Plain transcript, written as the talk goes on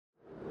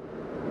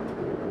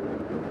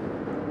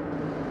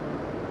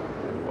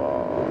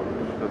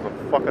there's a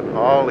fucking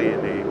Harley in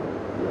here.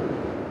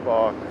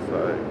 Fuck's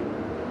sake.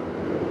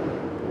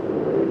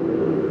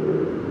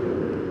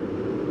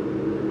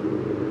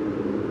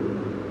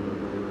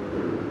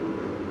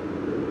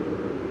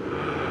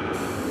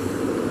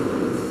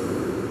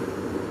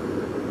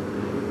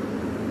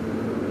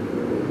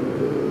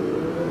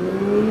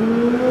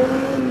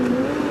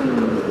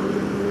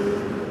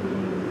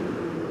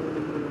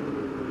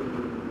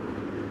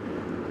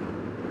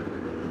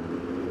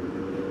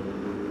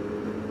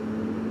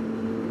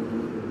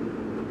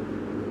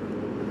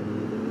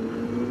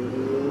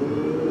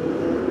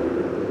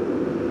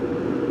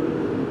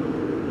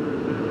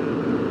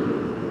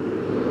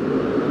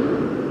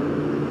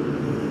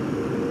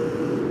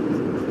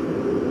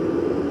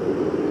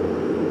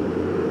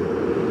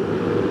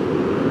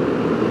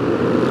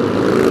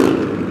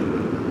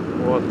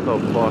 What the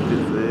fuck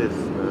is this,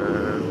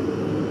 man?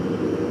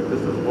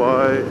 This is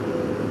why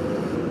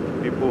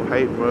people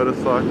hate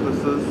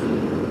motorcyclists,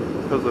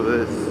 because of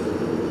this.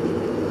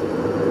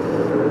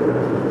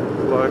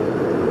 Like,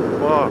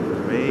 fuck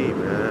me,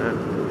 man.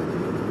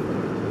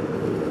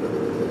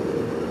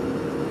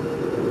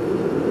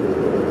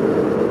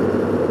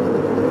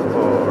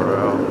 Far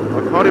out. I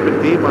can't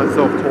even hear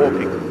myself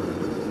talking.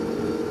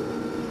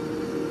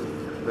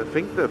 They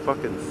think they're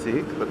fucking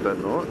sick, but they're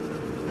not.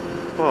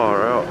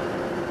 Far out.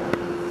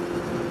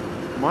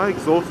 My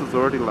exhaust is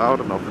already loud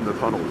enough in the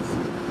tunnels.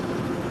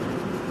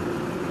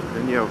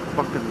 And you have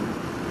fucking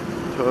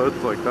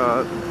turds like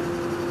that.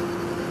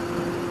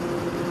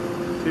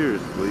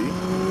 Seriously.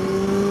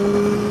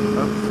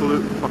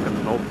 Absolute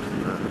fucking knobs,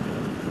 man.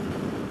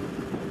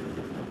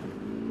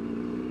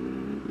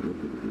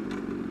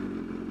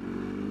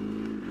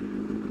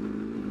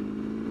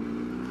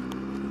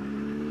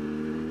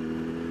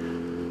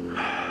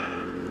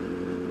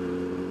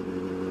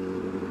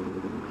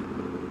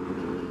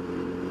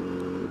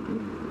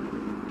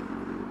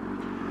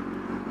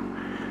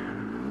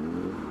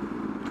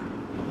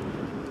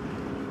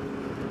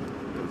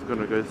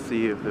 Gonna go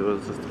see if it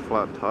was just a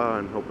flat tire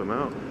and help him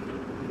out,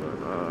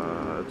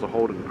 but it's a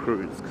Holden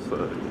Cruise,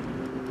 so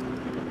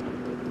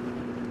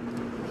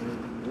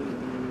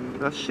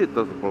that shit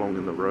doesn't belong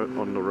in the road,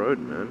 on the road,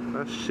 man.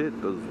 That shit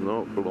does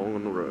not belong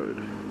on the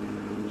road.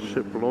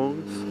 Shit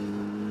belongs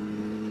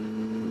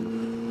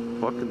in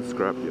the fucking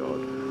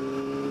scrapyard.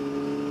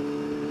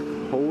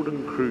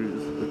 Holden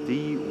Cruise,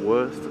 the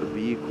worst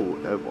vehicle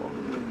ever.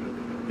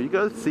 If you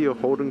guys see a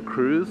Holden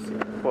Cruise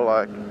for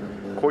like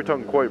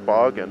quote-unquote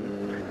bargain,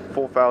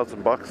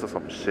 4,000 bucks or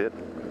some shit,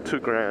 2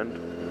 grand,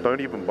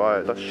 don't even buy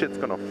it. That shit's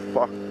gonna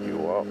fuck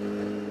you up.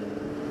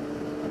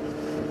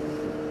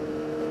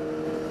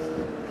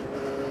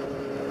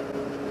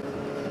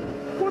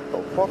 What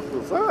the fuck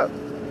was that?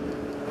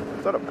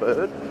 Is that a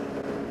bird?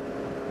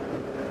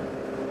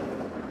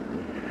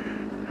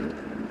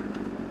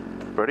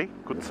 Ready?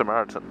 Good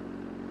Samaritan.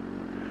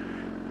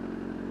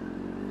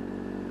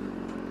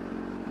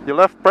 Your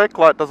left brake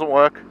light doesn't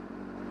work.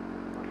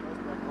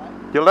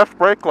 Your left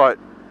brake light.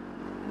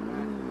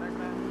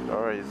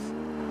 Sorry.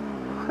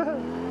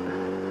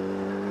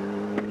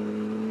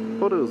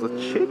 Thought it was a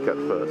chick at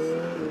first.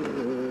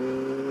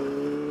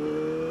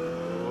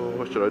 Oh,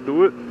 what should I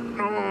do it?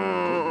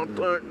 Oh,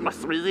 don't,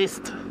 must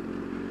resist.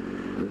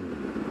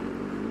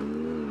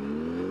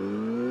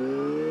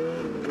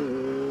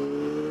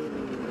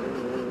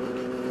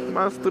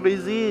 Must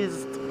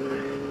resist.